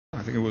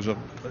I think it was a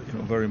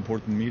very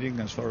important meeting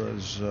as far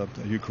as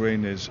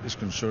Ukraine is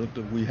concerned.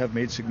 We have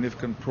made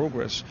significant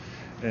progress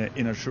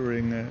in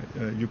assuring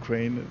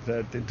Ukraine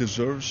that it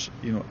deserves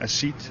a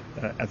seat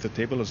at the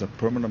table as a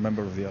permanent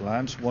member of the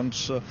alliance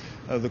once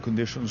the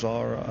conditions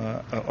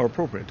are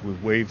appropriate.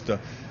 We've waived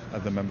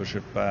the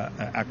membership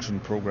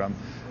action program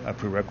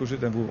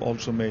prerequisite, and we've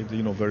also made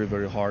very,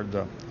 very hard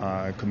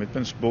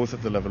commitments both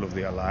at the level of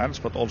the alliance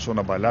but also on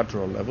a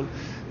bilateral level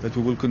that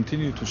we will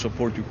continue to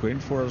support Ukraine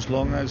for as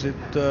long as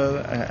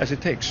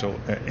it takes. So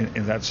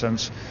in that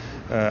sense,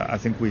 I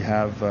think we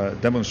have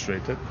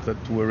demonstrated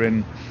that we're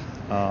in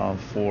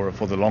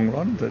for the long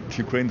run, that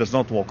Ukraine does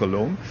not walk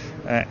alone,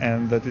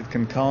 and that it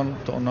can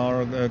count on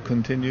our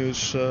continuous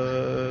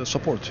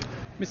support.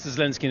 Mr.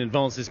 Zelensky, in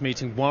advance of this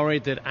meeting,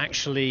 worried that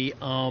actually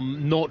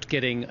not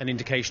getting an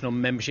indication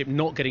on membership,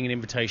 not getting an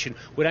invitation,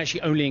 would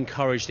actually only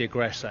encourage the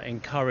aggressor,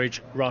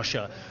 encourage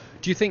Russia.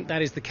 Do you think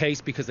that is the case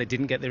because they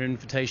didn't get their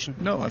invitation?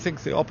 No, I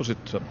think the opposite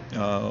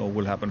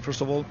will happen.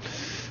 First of all,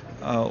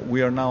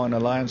 we are now an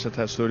alliance that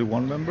has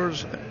 31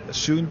 members,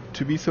 soon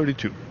to be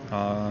 32.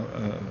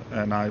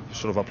 And I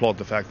sort of applaud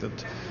the fact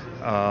that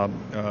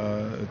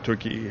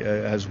Turkey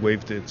has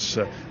waived its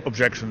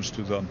objections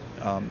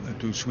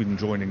to Sweden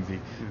joining the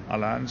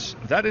alliance.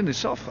 That in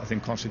itself, I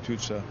think,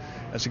 constitutes a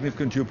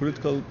significant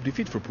geopolitical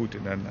defeat for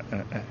Putin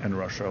and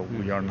Russia.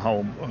 We are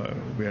now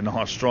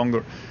a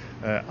stronger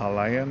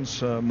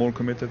alliance, more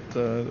committed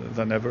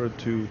than ever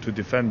to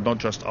defend not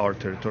just our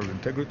territorial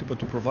integrity, but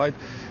to provide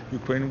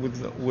Ukraine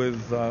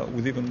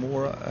with even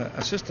more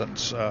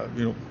assistance.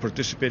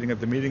 Participating at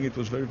the meeting, it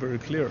was very, very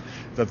clear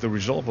that the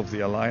resolve of the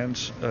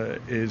alliance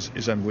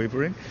is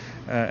unwavering,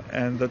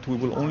 and that we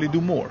will only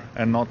do more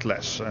and not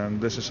less. And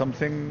this is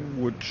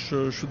something which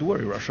should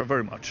worry Russia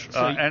very much,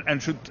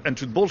 and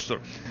should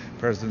bolster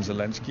President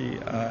Zelensky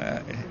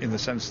in the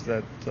sense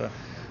that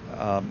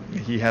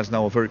he has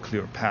now a very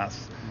clear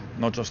path,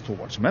 not just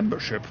towards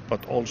membership,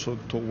 but also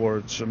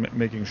towards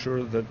making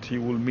sure that he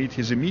will meet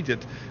his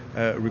immediate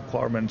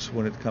requirements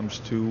when it comes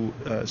to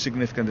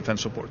significant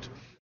defense support.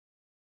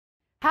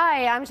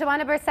 Hi, I'm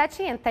Joanna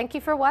Bersecci, and thank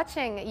you for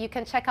watching. You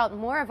can check out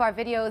more of our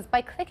videos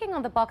by clicking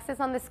on the boxes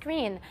on the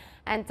screen.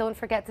 And don't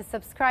forget to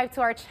subscribe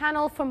to our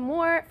channel for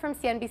more from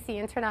CNBC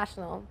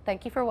International.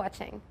 Thank you for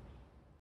watching.